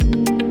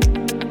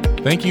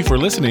Thank you for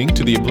listening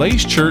to the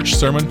Ablaze Church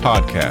Sermon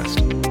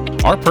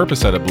Podcast. Our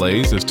purpose at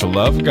Ablaze is to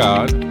love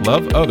God,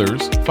 love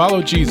others,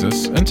 follow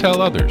Jesus, and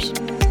tell others.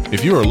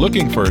 If you are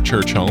looking for a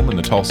church home in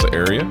the Tulsa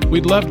area,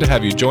 we'd love to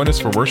have you join us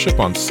for worship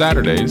on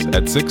Saturdays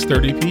at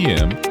 6:30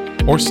 p.m.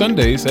 or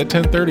Sundays at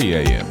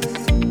 10:30 a.m.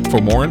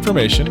 For more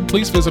information,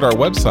 please visit our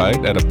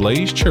website at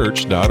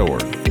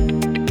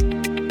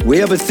ablazechurch.org. We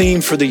have a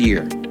theme for the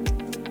year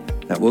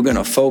that we're going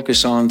to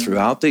focus on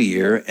throughout the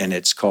year, and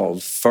it's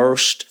called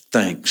First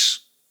Things.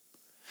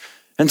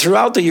 And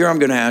throughout the year, I'm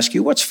going to ask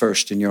you, what's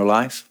first in your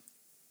life?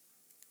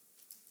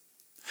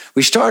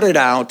 We started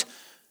out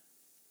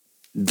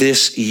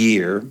this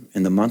year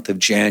in the month of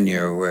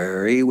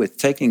January with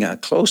taking a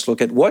close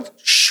look at what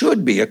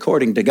should be,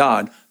 according to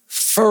God,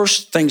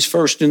 first things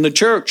first in the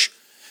church.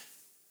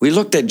 We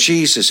looked at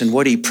Jesus and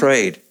what he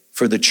prayed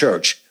for the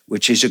church,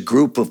 which is a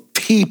group of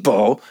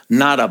people,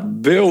 not a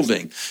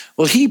building.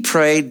 Well, he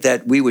prayed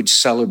that we would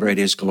celebrate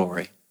his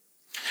glory,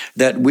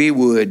 that we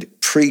would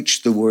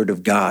preach the word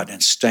of God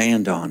and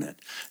stand on it,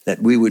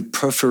 that we would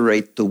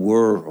perforate the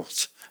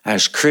world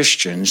as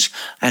Christians,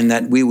 and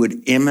that we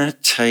would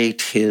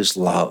imitate his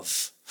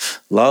love.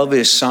 Love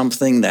is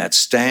something that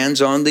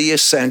stands on the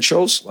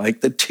essentials,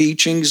 like the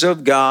teachings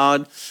of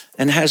God,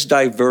 and has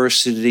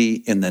diversity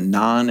in the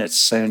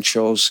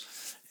non-essentials,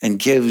 and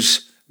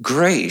gives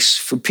grace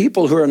for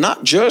people who are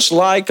not just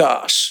like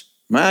us.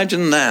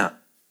 Imagine that.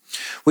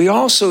 We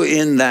also,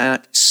 in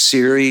that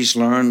series,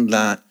 learned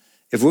that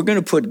if we're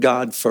going to put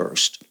God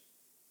first,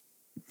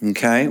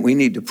 okay, we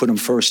need to put him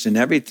first in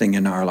everything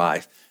in our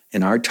life,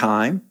 in our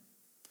time,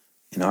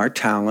 in our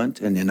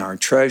talent, and in our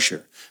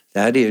treasure.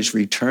 That is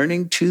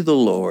returning to the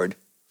Lord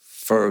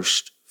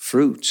first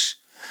fruits.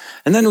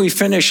 And then we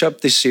finish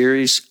up the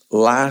series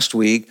last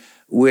week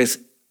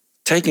with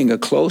taking a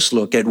close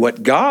look at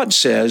what God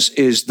says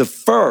is the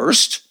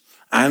first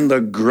and the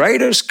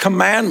greatest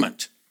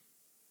commandment.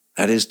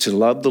 That is to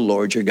love the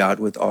Lord your God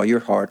with all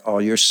your heart,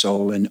 all your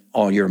soul, and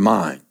all your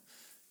mind,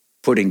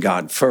 putting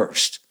God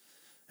first.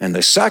 And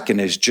the second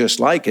is just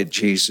like it.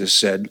 Jesus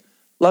said,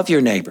 love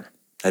your neighbor,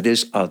 that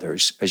is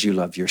others, as you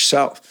love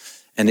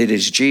yourself. And it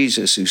is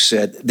Jesus who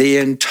said, the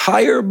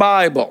entire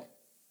Bible,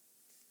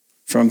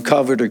 from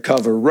cover to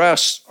cover,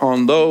 rests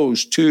on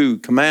those two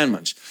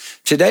commandments.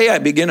 Today, I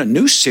begin a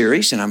new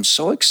series, and I'm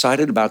so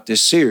excited about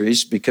this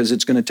series because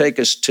it's going to take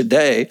us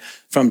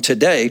from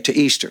today to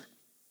Easter.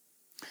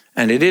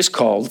 And it is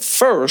called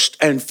First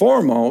and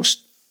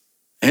Foremost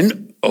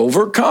in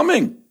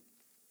Overcoming.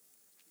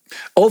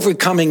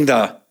 Overcoming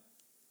the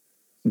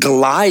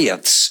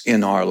Goliaths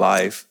in our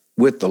life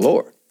with the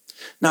Lord.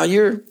 Now,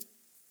 you're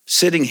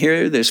sitting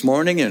here this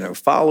morning and are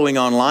following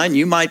online.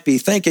 You might be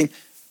thinking,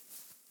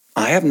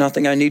 I have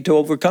nothing I need to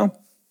overcome.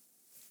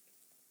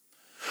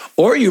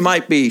 Or you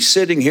might be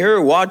sitting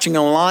here watching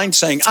online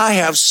saying, I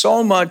have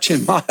so much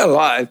in my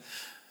life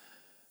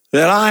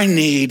that I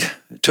need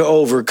to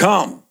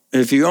overcome.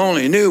 If you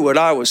only knew what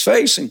I was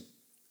facing.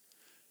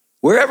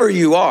 Wherever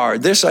you are,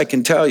 this I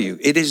can tell you,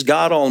 it is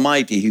God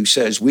Almighty who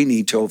says we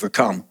need to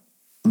overcome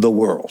the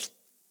world.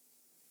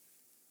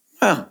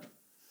 Well,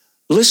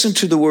 listen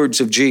to the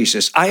words of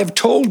Jesus. I have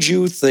told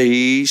you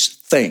these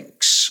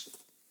things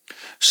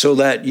so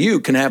that you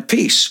can have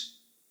peace.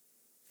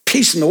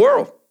 Peace in the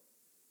world.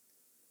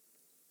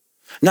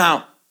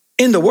 Now,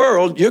 in the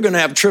world, you're going to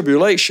have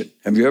tribulation.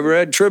 Have you ever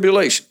had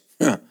tribulation?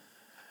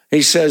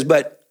 He says,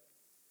 but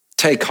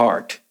take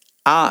heart.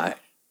 I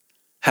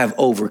have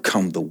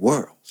overcome the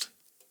world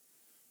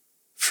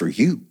for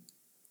you.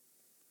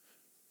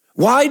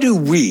 Why do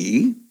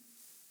we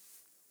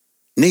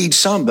need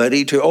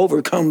somebody to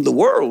overcome the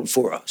world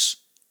for us?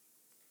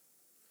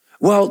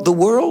 Well, the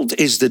world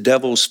is the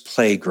devil's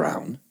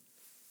playground,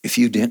 if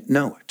you didn't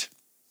know it.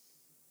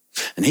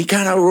 And he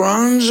kind of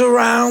runs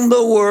around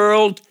the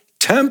world,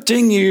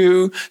 tempting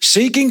you,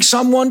 seeking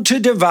someone to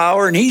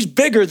devour, and he's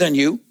bigger than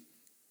you,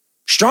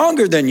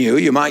 stronger than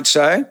you might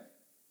say.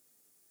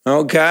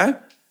 Okay?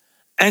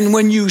 And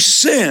when you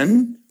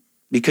sin,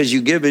 because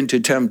you give into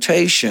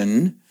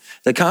temptation,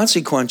 the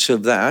consequence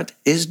of that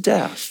is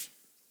death.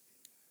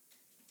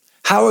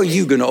 How are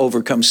you going to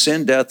overcome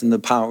sin, death, and the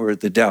power of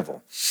the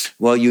devil?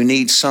 Well, you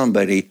need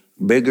somebody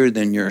bigger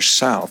than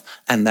yourself,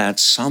 and that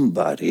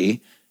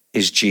somebody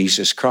is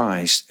Jesus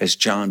Christ, as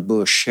John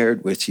Bush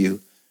shared with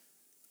you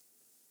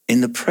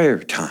in the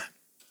prayer time.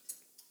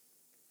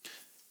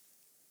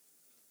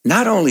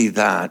 Not only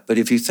that, but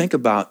if you think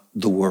about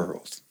the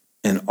world,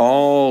 and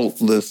all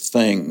the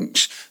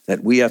things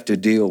that we have to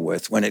deal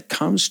with when it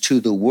comes to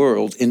the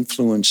world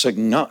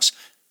influencing us.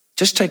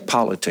 Just take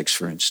politics,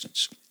 for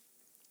instance.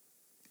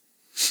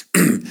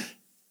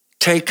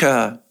 Take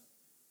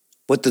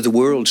what the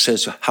world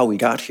says, how we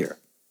got here.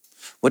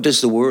 What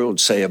does the world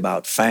say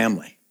about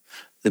family,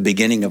 the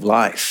beginning of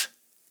life,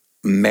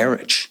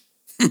 marriage?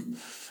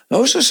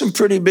 Those are some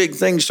pretty big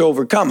things to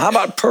overcome. How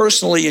about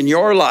personally in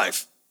your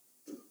life?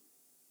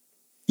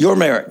 Your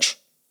marriage,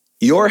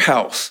 your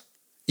health,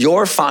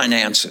 your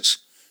finances.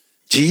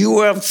 Do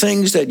you have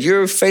things that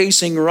you're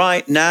facing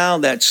right now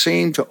that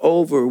seem to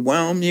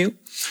overwhelm you?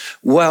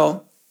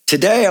 Well,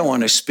 Today, I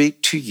want to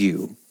speak to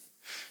you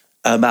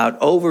about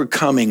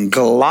overcoming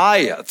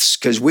Goliaths,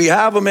 because we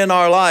have them in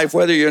our life,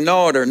 whether you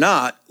know it or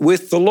not,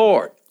 with the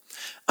Lord.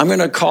 I'm going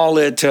to call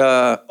it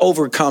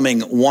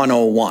Overcoming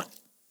 101.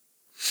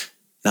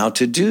 Now,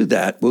 to do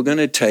that, we're going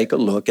to take a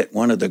look at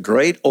one of the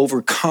great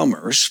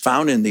overcomers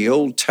found in the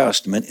Old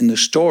Testament in the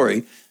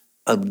story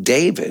of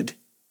David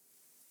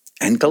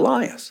and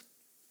Goliath.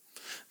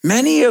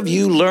 Many of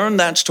you learned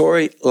that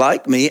story,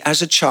 like me,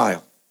 as a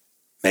child,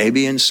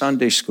 maybe in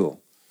Sunday school,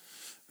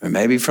 or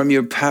maybe from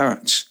your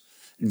parents.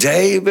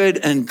 David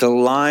and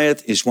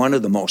Goliath is one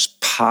of the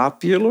most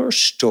popular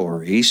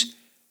stories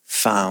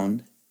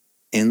found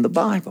in the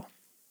Bible.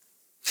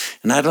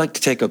 And I'd like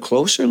to take a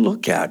closer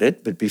look at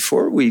it, but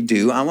before we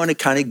do, I want to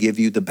kind of give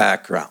you the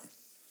background.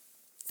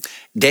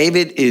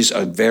 David is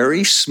a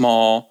very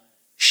small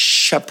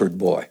shepherd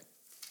boy.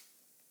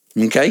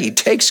 Okay, he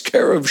takes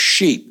care of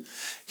sheep.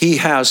 He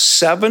has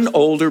 7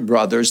 older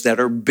brothers that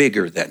are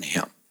bigger than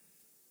him.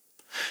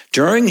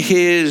 During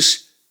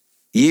his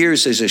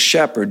years as a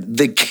shepherd,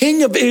 the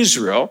king of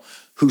Israel,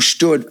 who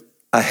stood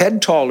a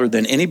head taller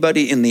than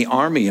anybody in the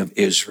army of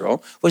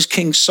Israel, was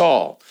King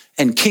Saul.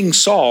 And King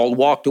Saul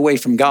walked away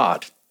from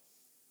God.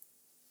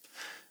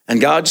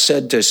 And God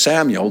said to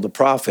Samuel, the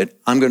prophet,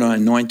 I'm going to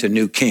anoint a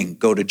new king.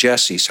 Go to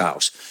Jesse's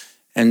house.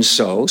 And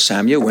so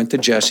Samuel went to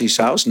Jesse's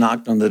house,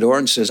 knocked on the door,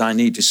 and says, I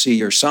need to see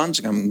your sons.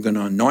 I'm going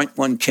to anoint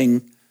one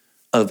king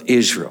of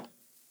Israel.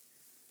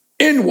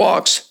 In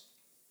walks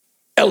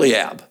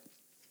Eliab,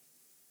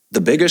 the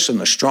biggest and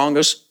the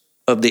strongest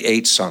of the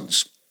 8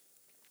 sons.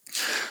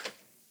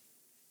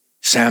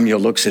 Samuel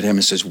looks at him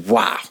and says,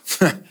 wow,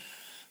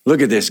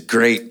 look at this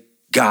great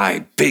guy,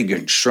 big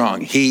and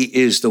strong. He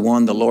is the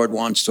one the Lord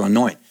wants to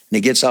anoint. And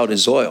he gets out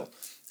his oil.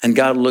 And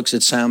God looks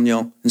at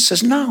Samuel and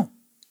says, no,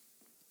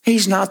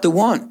 he's not the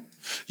one.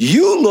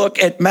 You look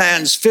at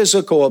man's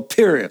physical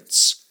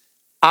appearance.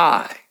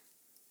 I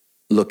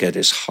look at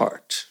his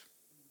heart.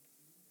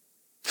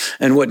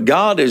 And what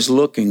God is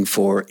looking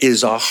for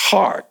is a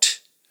heart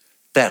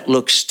that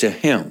looks to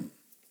him.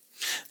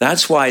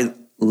 That's why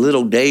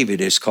little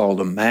David is called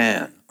a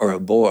man or a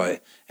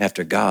boy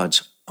after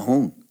God's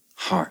own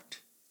heart.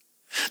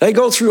 They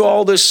go through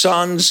all the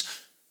sons,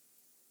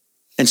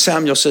 and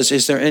Samuel says,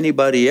 is there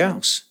anybody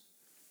else?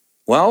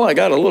 Well, I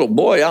got a little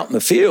boy out in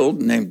the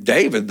field named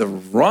David, the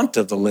runt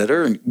of the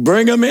litter, and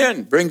bring him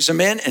in. Brings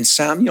him in, and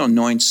Samuel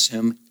anoints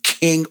him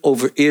king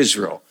over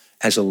Israel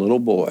as a little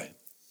boy.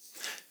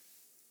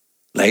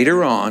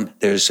 Later on,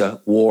 there's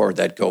a war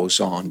that goes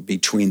on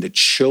between the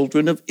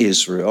children of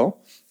Israel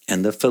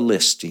and the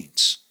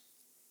Philistines.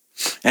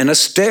 And a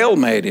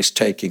stalemate is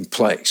taking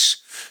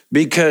place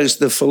because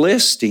the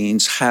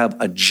Philistines have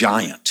a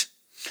giant.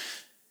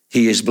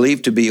 He is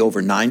believed to be over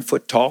 9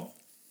 foot tall.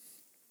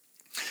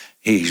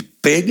 He's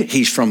big.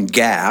 He's from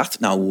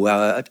Gath. Now,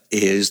 what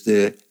is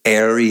the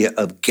area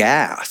of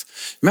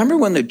Gath? Remember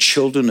when the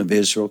children of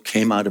Israel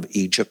came out of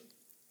Egypt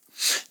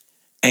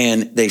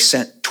and they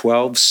sent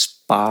 12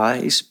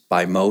 spies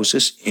by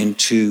Moses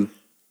into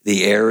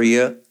the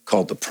area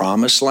called the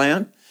Promised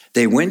Land?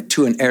 They went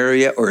to an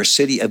area or a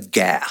city of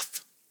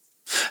Gath.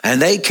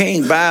 And they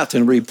came back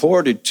and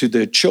reported to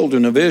the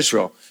children of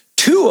Israel.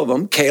 2 of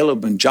them,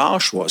 Caleb and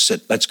Joshua,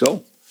 said, let's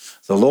go.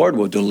 The Lord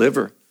will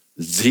deliver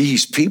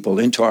these people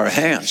into our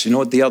hands. You know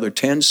what the other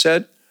 10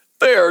 said?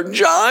 They're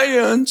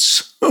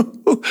giants.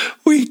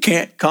 We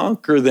can't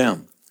conquer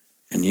them.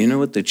 And you know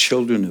what the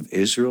children of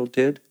Israel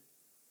did?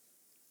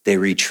 They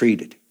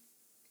retreated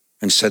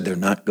and said they're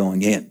not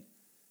going in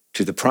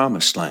to the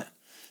Promised Land.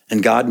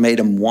 And God made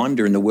them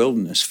wander in the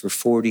wilderness for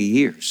 40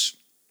 years.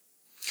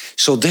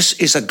 So this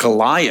is a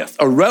Goliath,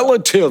 a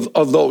relative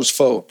of those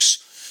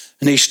folks.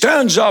 And he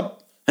stands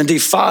up and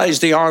defies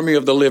the army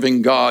of the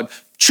living God.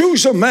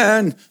 Choose a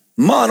man,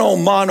 mano a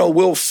mano,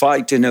 we'll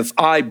fight. And if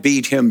I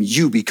beat him,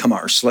 you become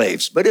our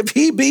slaves. But if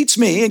he beats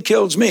me and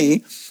kills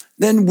me,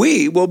 then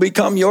we will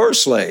become your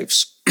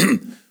slaves.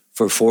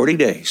 For 40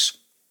 days,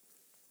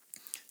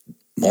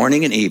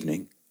 morning and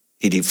evening,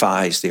 he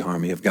defies the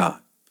army of God.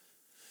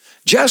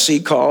 Jesse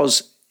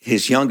calls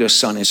his youngest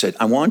son and said,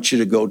 I want you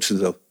to go to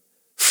the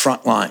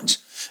front lines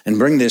and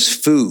bring this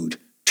food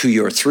to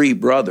your 3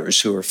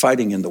 brothers who are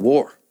fighting in the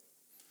war.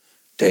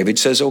 David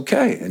says,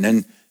 okay. And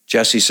then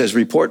Jesse says,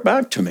 report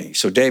back to me.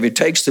 So David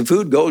takes the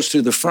food, goes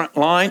to the front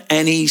line,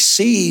 and he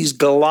sees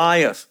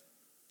Goliath.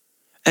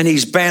 And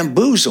he's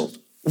bamboozled.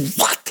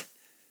 What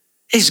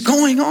is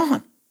going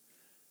on?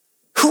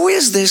 Who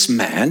is this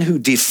man who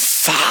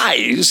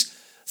defies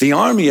the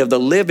army of the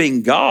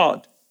living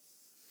God?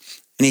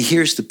 And he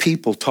hears the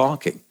people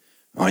talking.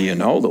 Well, you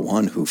know, the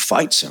one who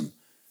fights him,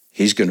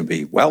 he's going to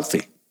be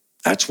wealthy.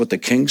 That's what the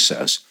king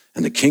says.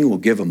 And the king will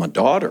give him a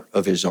daughter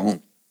of his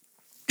own.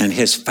 And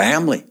his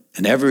family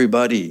and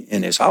everybody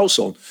in his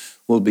household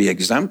will be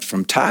exempt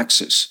from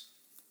taxes.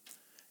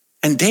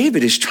 And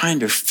David is trying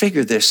to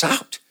figure this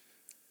out.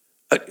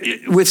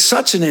 With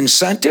such an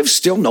incentive,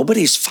 still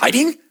nobody's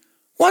fighting?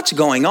 What's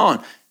going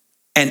on?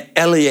 And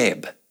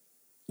Eliab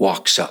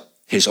walks up,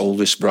 his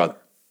oldest brother.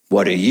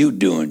 What are you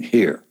doing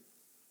here?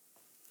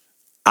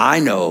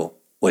 I know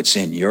what's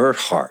in your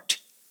heart.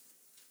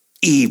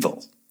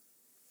 Evil.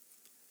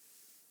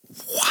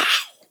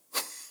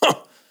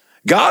 Wow.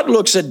 God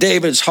looks at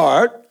David's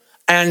heart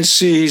and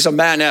sees a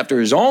man after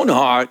his own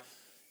heart.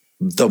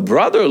 The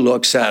brother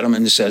looks at him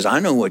and says, I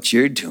know what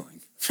you're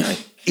doing.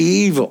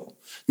 Evil.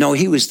 No,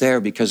 he was there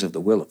because of the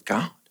will of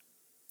God.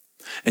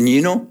 And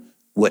you know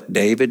what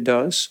David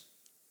does?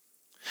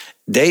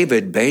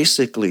 David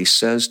basically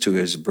says to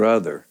his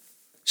brother,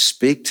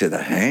 speak to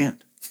the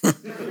hand.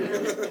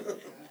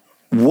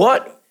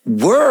 What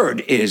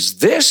word is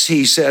this,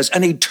 he says,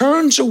 and he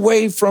turns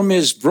away from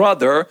his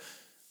brother,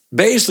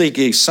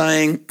 basically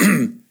saying,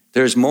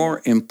 there's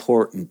more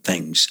important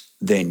things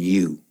than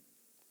you.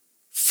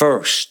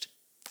 First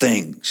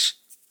things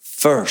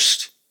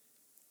first.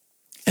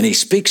 And he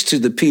speaks to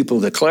the people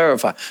to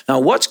clarify. Now,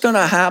 what's going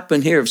to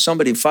happen here if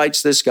somebody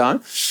fights this guy?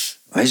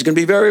 Well, he's going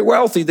to be very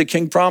wealthy, the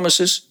king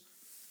promises.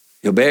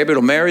 He'll be able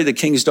to marry the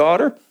king's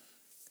daughter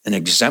and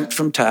exempt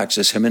from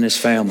taxes, him and his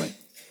family.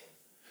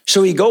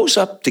 So he goes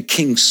up to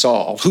King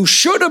Saul, who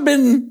should have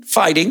been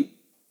fighting,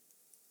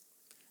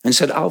 and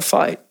said, I'll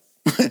fight.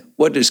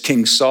 What does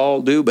King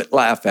Saul do but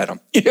laugh at him?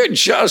 You're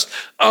just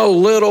a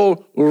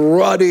little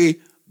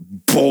ruddy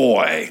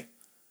boy.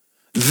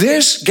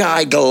 This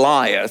guy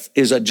Goliath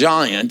is a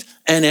giant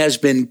and has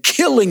been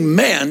killing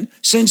men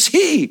since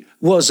he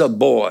was a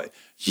boy.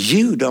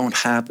 You don't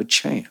have a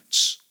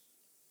chance.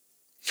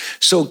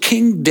 So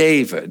King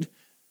David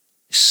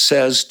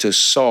says to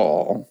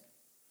Saul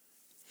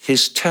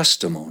his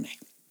testimony.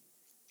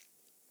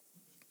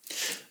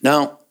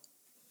 Now,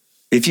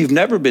 if you've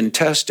never been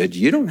tested,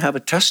 you don't have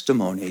a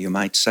testimony, you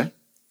might say.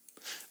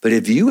 But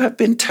if you have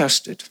been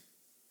tested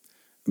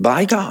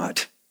by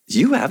God,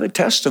 you have a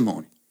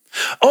testimony.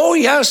 Oh,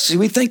 yes,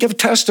 we think of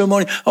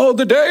testimony. Oh,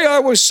 the day I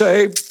was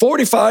saved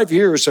 45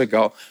 years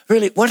ago.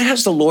 Really, what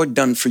has the Lord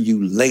done for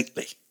you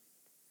lately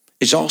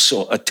is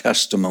also a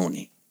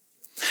testimony.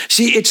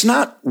 See, it's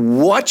not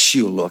what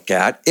you look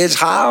at, it's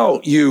how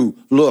you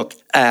look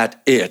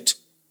at it.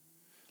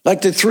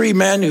 Like the three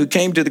men who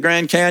came to the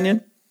Grand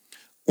Canyon,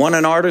 one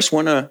an artist,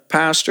 one a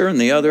pastor,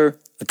 and the other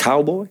a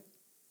cowboy.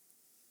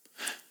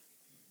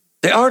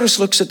 The artist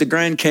looks at the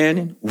Grand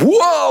Canyon.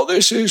 Whoa,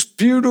 this is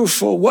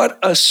beautiful. What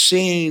a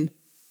scene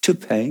to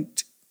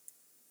paint.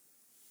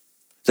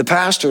 The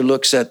pastor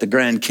looks at the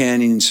Grand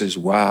Canyon and says,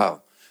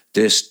 wow,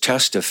 this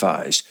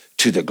testifies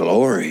to the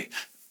glory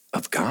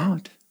of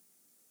God.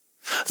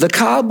 The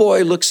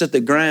cowboy looks at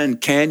the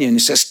Grand Canyon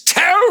and says,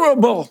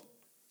 terrible,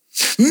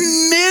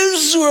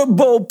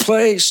 miserable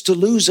place to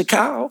lose a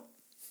cow.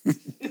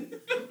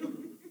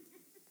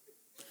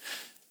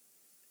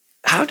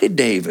 How did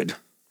David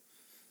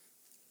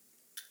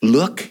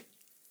look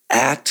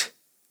at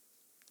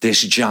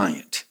this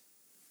giant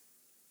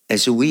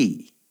as a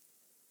wee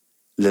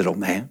little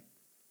man?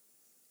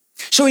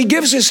 So he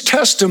gives his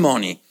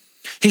testimony.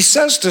 He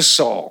says to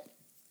Saul,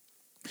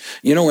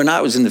 you know, when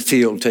I was in the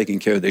field taking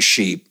care of the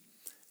sheep,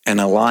 and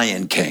a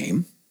lion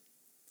came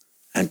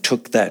and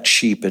took that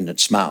sheep in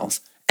its mouth,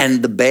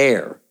 and the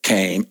bear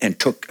came and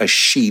took a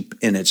sheep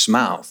in its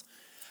mouth,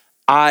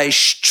 I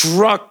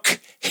struck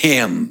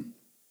him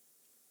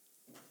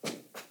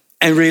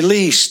and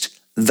released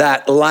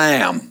that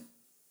lamb.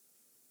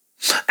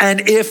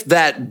 And if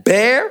that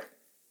bear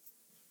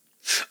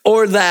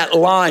or that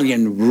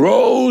lion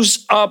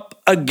rose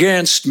up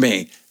against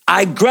me,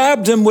 I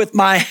grabbed him with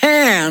my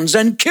hands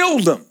and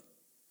killed him.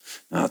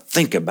 Now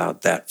think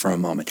about that for a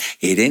moment.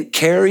 He didn't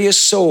carry a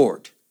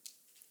sword.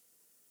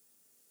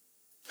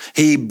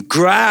 He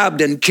grabbed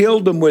and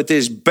killed him with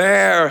his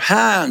bare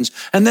hands.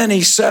 And then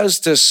he says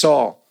to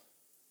Saul,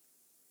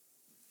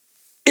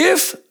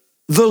 if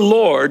the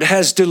Lord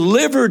has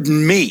delivered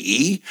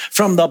me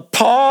from the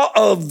paw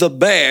of the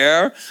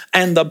bear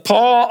and the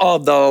paw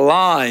of the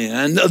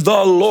lion,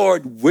 the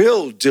Lord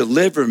will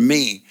deliver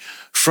me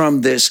from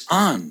this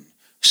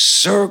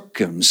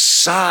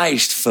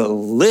uncircumcised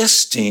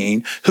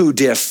Philistine who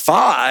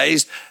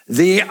defies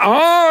the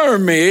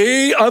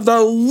army of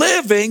the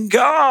living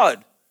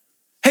God.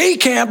 He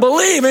can't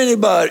believe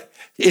anybody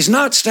is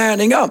not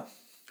standing up.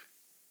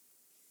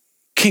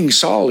 King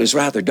Saul is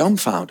rather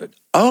dumbfounded.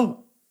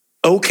 Oh,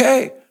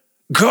 okay,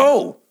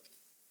 go,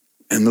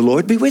 and the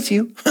Lord be with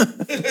you.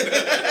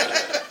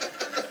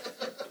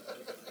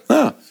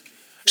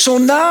 So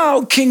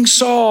now King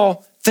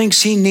Saul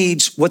thinks he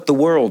needs what the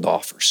world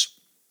offers.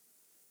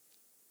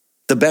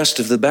 The best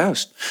of the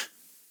best.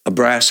 A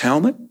brass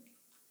helmet,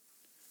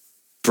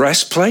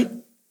 breastplate,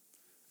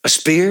 a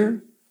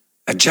spear,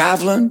 a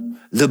javelin,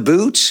 the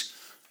boots,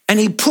 and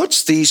he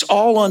puts these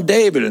all on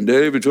David, and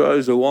David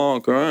tries to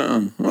walk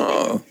around.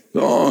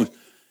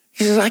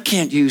 He says, I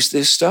can't use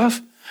this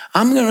stuff.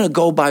 I'm going to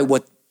go by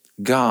what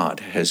God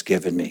has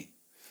given me,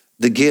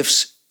 the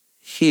gifts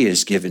he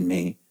has given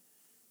me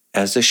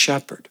as a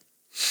shepherd.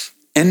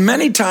 And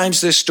many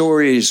times this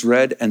story is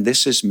read and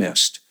this is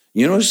missed.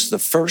 You notice the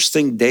first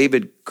thing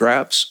David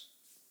grabs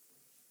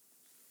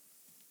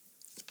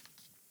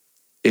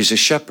is a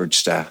shepherd's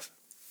staff.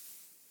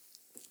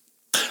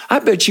 I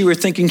bet you were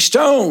thinking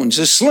stones,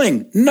 a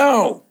sling.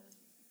 No.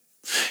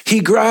 He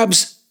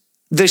grabs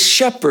the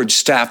shepherd's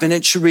staff, and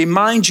it should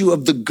remind you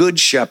of the good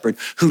shepherd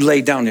who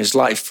laid down his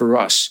life for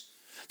us.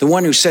 The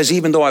one who says,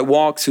 even though I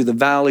walk through the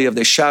valley of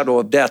the shadow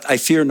of death, I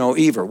fear no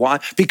evil. Why?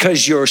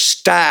 Because your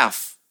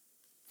staff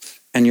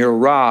and your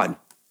rod,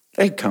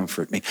 they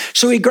comfort me.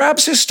 So he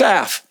grabs his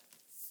staff.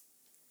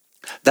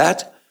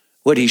 That's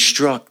what he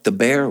struck the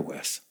bear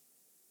with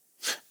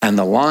and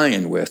the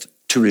lion with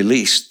to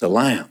release the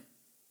lamb.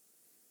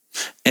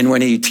 And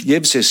when he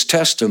gives his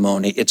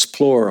testimony, it's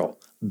plural.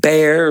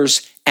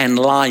 Bears and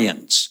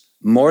lions,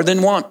 more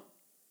than one,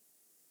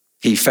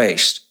 he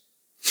faced.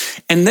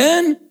 And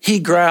then he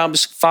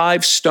grabs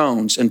 5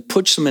 stones and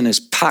puts them in his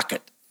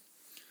pocket.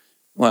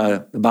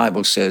 Well, the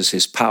Bible says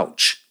his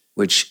pouch,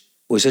 which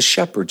was a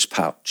shepherd's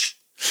pouch.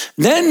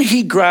 Then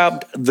he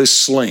grabbed the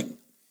sling,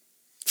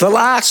 the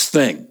last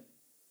thing,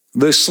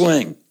 the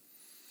sling.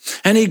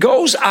 And he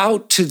goes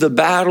out to the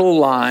battle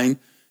line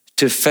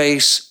to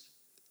face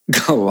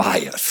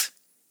Goliath.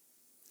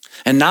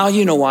 And now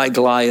you know why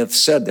Goliath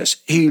said this.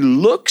 He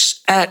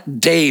looks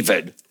at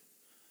David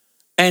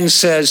and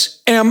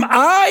says, am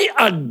I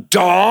a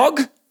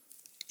dog?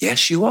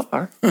 Yes, you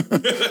are.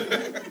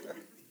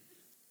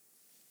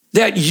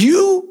 That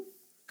you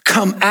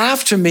come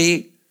after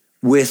me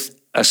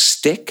with a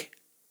stick?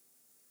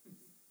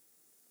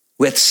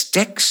 With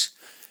sticks?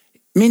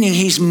 Meaning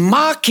he's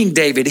mocking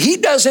David. He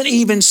doesn't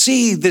even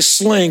see the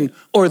sling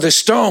or the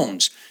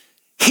stones.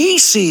 He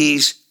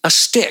sees a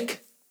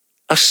stick,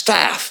 a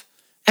staff,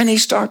 and he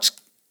starts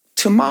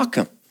to mock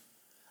him.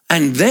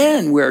 And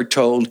then we're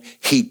told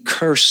he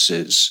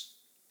curses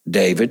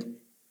David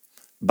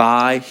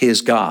by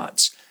his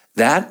gods.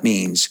 That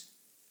means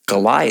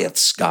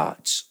Goliath's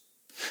gods.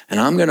 And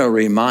I'm going to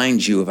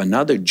remind you of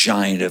another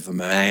giant of a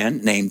man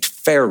named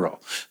Pharaoh,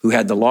 who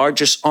had the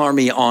largest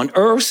army on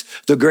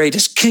earth, the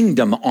greatest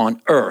kingdom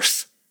on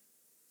earth.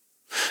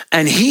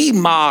 And he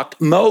mocked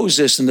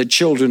Moses and the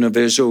children of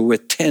Israel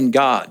with 10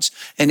 gods.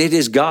 And it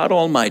is God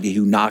Almighty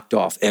who knocked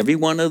off every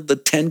one of the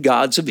 10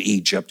 gods of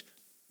Egypt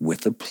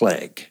with a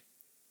plague.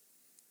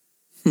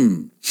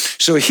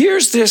 So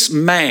here's this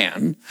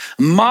man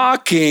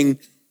mocking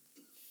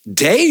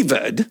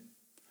David,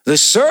 the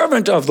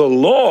servant of the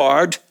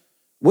Lord,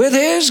 with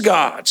his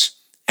gods.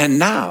 And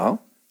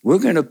now we're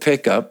going to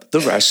pick up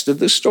the rest of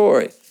the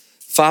story.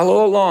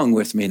 Follow along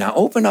with me. Now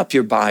open up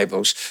your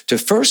Bibles to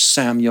 1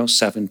 Samuel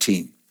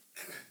 17.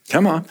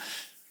 Come on.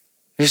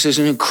 This is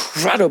an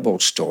incredible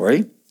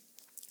story.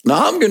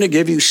 Now I'm going to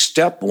give you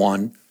step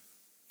 1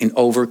 in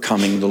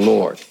overcoming the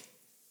Lord.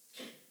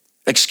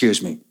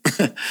 Excuse me.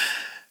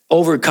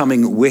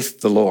 Overcoming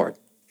with the Lord.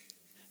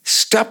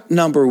 Step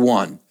number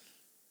 1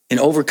 in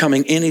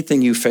overcoming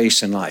anything you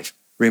face in life.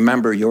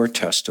 Remember your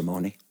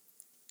testimony.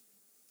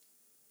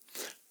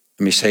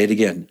 Let me say it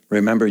again.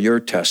 Remember your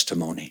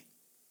testimony.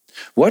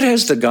 What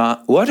has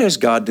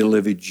God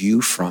delivered you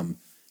from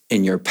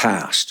in your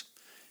past?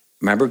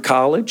 Remember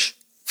college?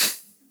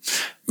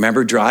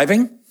 Remember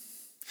driving?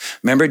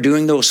 Remember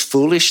doing those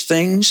foolish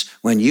things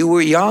when you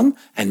were young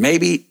and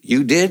maybe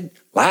you did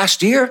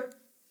last year?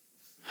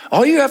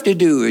 All you have to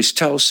do is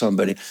tell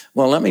somebody,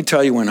 well, let me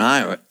tell you when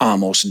I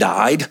almost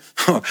died,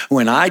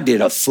 when I did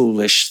a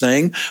foolish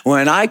thing,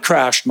 when I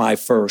crashed my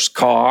first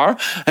car,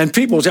 and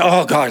people say,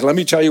 oh God, let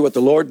me tell you what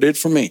the Lord did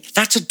for me.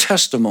 That's a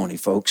testimony,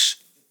 folks.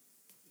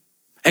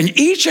 And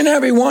each and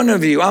every one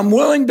of you, I'm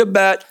willing to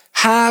bet,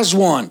 has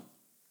one.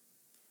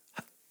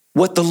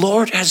 What the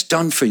Lord has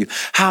done for you,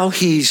 how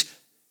he's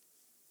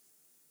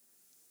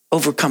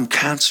overcome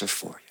cancer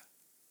for you.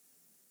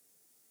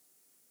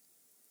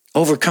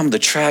 Overcome the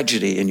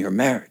tragedy in your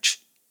marriage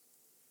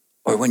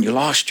or when you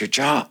lost your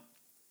job.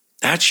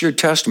 That's your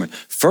testimony.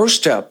 First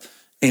step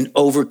in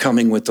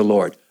overcoming with the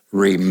Lord,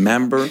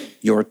 remember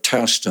your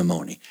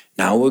testimony.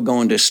 Now we're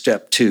going to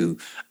step 2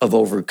 of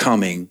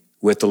overcoming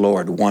with the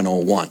Lord,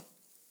 101.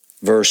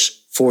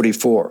 Verse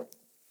 44.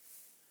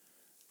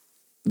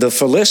 The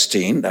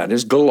Philistine, that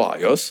is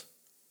Goliath,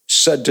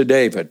 said to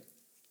David,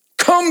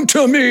 come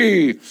to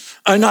me,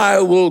 and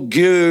I will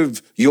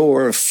give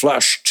your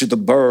flesh to the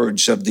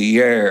birds of the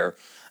air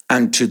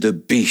and to the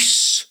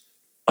beasts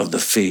of the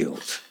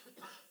field.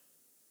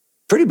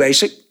 Pretty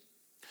basic.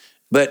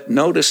 But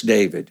notice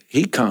David,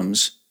 he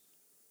comes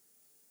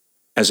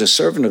as a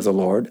servant of the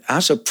Lord,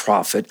 as a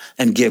prophet,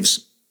 and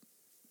gives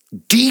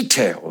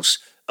details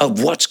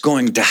of what's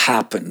going to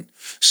happen.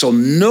 So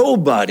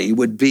nobody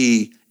would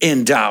be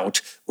in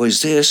doubt.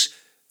 Was this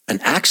an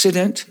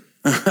accident?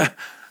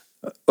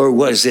 Or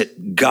was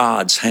it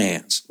God's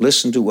hands?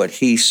 Listen to what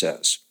he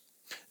says.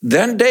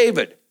 Then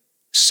David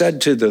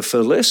said to the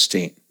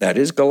Philistine, that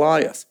is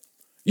Goliath,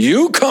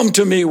 you come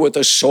to me with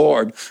a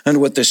sword and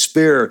with a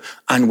spear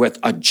and with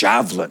a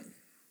javelin.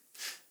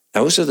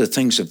 Those are the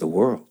things of the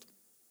world.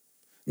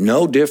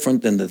 No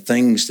different than the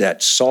things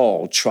that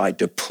Saul tried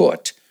to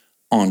put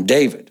on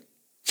David.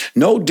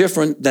 No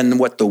different than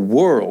what the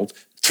world,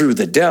 through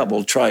the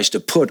devil, tries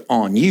to put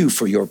on you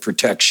for your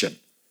protection.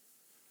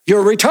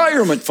 Your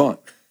retirement fund.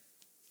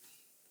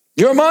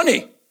 Your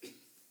money,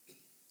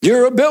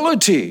 your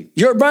ability,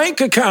 your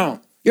bank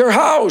account, your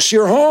house,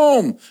 your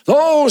home.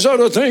 Those are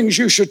the things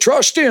you should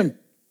trust in.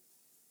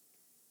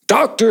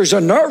 doctors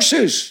and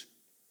nurses.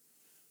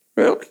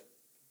 Really?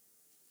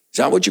 Is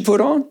that what you put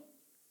on?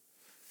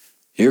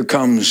 Here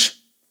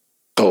comes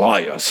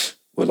Goliath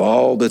with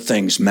all the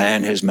things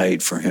man has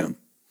made for him,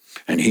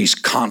 and he's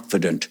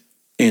confident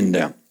in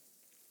them.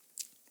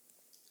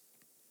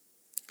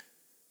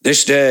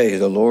 This day,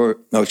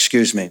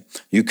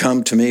 you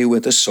come to me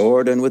with a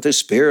sword and with a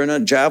spear and a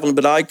javelin,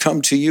 but I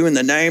come to you in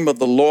the name of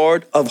the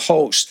Lord of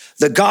hosts,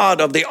 the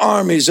God of the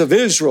armies of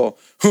Israel,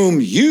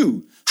 whom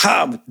you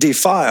have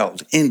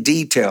defiled in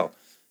detail.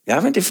 You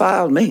haven't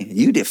defiled me,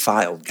 you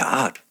defiled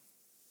God.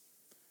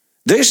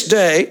 This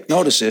day,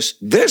 notice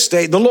this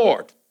day the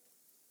Lord.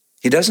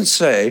 He doesn't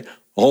say,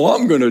 oh,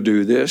 I'm going to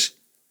do this.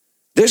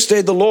 This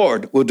day the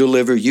Lord will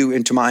deliver you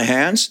into my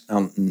hands.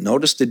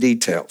 Notice the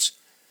details.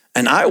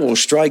 And I will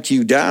strike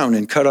you down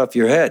and cut off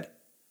your head.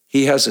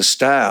 He has a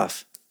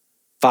staff,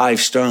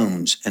 5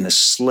 stones, and a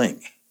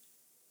sling.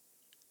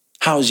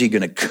 How is he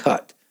going to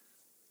cut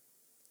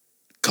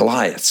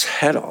Goliath's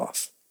head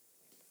off?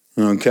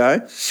 Okay?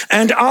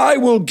 And I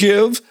will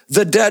give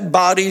the dead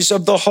bodies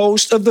of the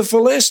host of the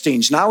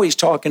Philistines. Now he's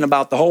talking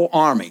about the whole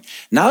army.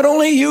 Not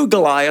only you,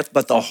 Goliath,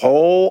 but the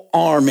whole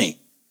army.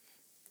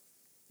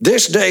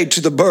 This day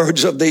to the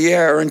birds of the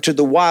air and to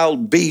the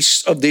wild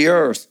beasts of the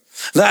earth,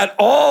 that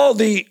all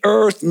the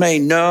earth may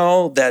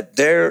know that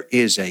there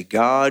is a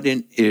God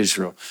in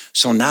Israel.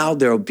 So now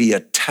there'll be a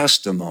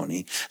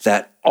testimony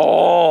that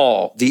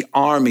all the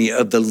army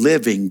of the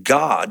living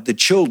God, the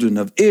children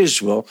of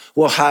Israel,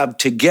 will have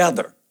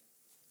together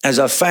as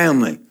a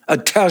family, a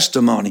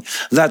testimony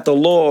that the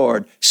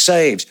Lord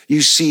saves.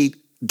 You see,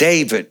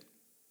 David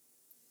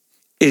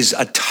is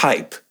a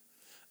type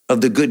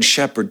of the good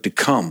shepherd to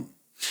come,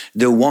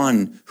 the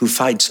one who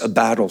fights a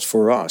battle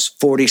for us.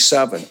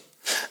 47.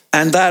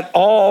 And that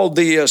all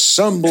the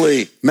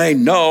assembly may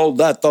know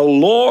that the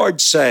Lord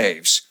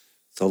saves.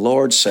 The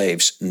Lord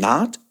saves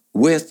not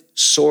with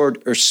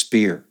sword or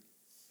spear.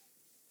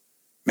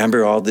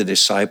 Remember, all the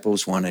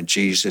disciples wanted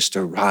Jesus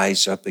to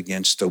rise up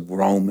against the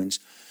Romans.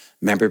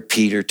 Remember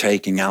Peter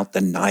taking out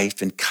the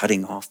knife and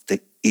cutting off the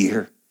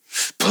ear?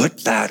 Put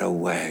that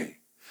away.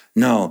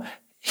 No,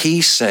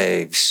 he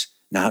saves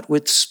not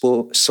with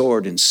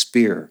sword and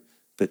spear,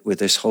 but with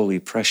his holy,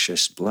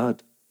 precious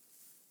blood.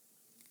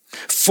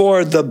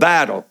 For the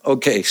battle.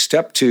 Okay,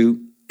 step 2,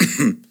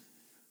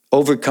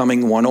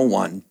 overcoming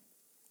 101.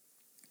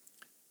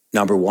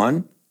 Number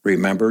 1,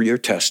 remember your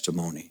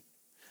testimony.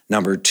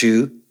 Number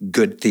 2,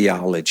 good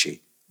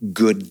theology,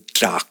 good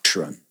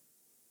doctrine.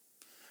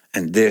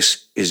 And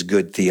this is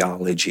good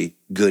theology,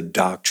 good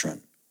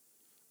doctrine.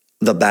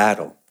 The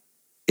battle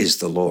is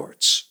the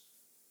Lord's.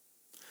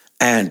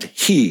 And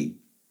he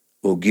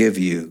will give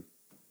you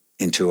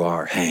into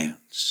our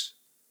hands.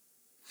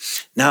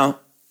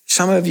 Now,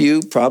 some of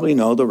you probably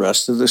know the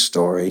rest of the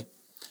story.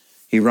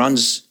 He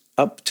runs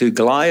up to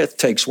Goliath,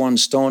 takes one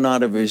stone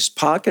out of his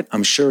pocket.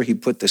 I'm sure he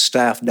put the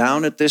staff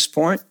down at this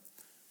point,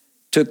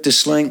 took the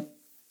sling,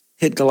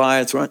 hit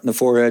Goliath right in the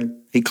forehead.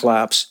 He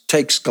collapsed,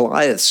 takes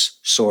Goliath's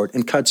sword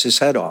and cuts his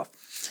head off.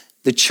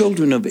 The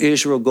children of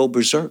Israel go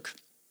berserk.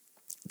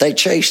 They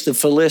chase the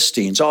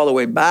Philistines all the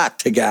way back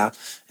to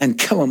Gath and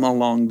kill them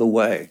along the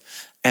way.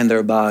 And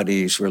their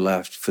bodies were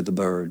left for the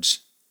birds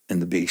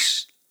and the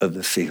beasts of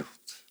the field.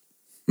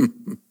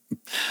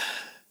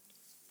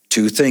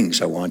 2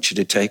 things I want you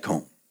to take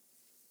home.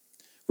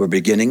 We're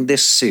beginning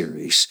this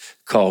series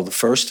called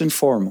First and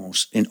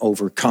Foremost in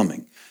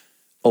Overcoming.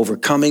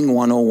 Overcoming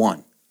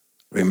 101.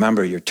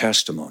 Remember your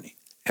testimony.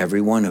 Every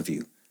one of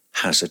you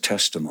has a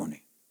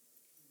testimony.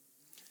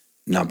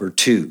 Number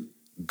 2,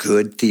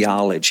 good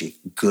theology,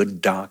 good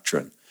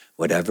doctrine.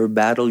 Whatever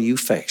battle you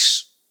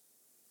face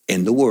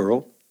in the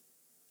world,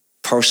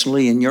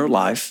 personally in your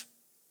life,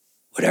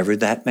 whatever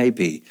that may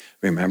be,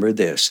 remember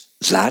this,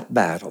 that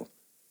battle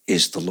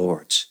is the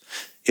Lord's.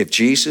 If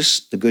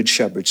Jesus, the Good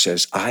Shepherd,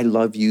 says, I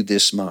love you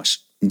this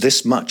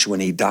much when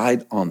he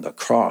died on the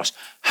cross,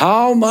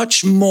 how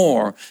much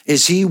more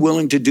is he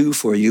willing to do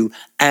for you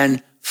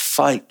and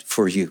fight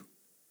for you?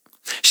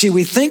 See,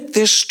 we think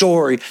this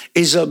story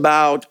is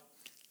about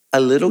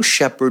a little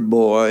shepherd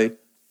boy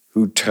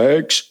who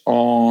takes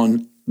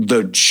on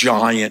the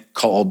giant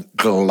called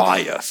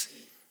Goliath.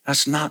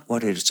 That's not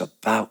what it's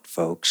about,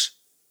 folks.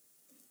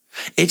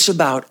 It's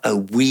about a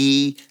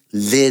wee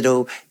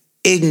little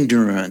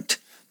ignorant,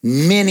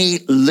 mini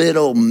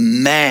little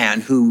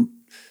man who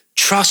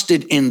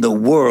trusted in the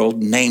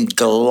world named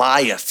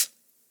Goliath,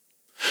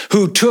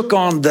 who took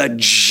on the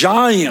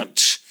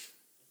giant,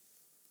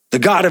 the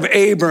God of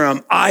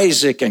Abraham,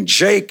 Isaac, and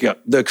Jacob,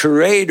 the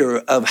creator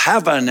of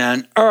heaven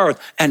and earth,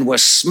 and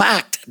was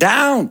smacked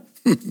down.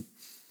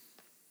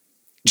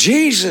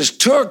 Jesus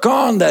took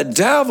on the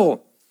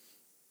devil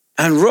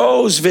and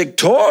rose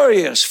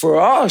victorious for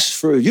us,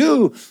 for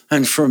you,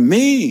 and for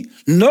me.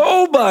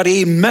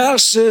 Nobody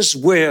messes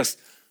with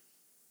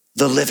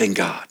the living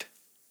God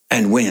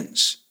and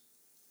wins.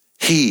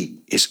 He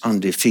is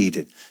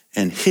undefeated,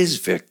 and his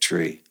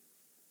victory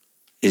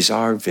is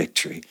our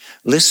victory.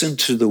 Listen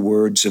to the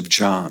words of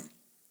John.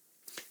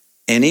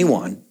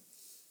 Anyone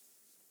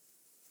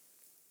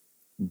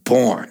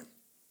born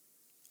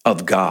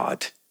of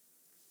God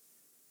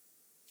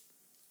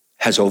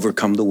has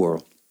overcome the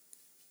world.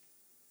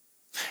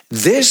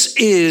 This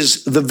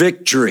is the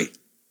victory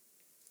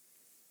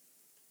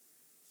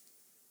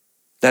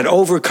that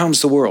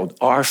overcomes the world,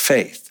 our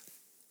faith.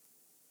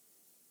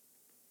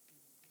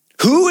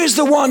 Who is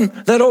the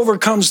one that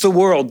overcomes the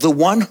world? The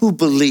one who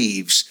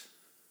believes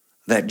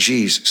that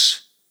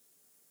Jesus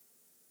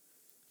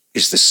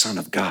is the Son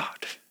of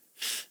God.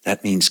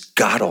 That means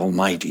God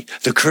Almighty,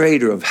 the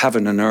creator of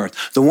heaven and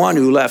earth, the one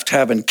who left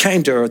heaven,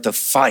 came to earth to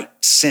fight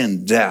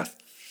sin, death,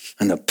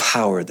 and the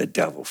power of the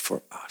devil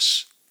for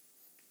us.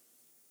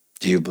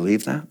 Do you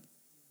believe that?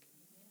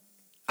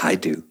 I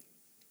do.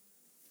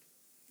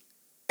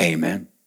 Amen.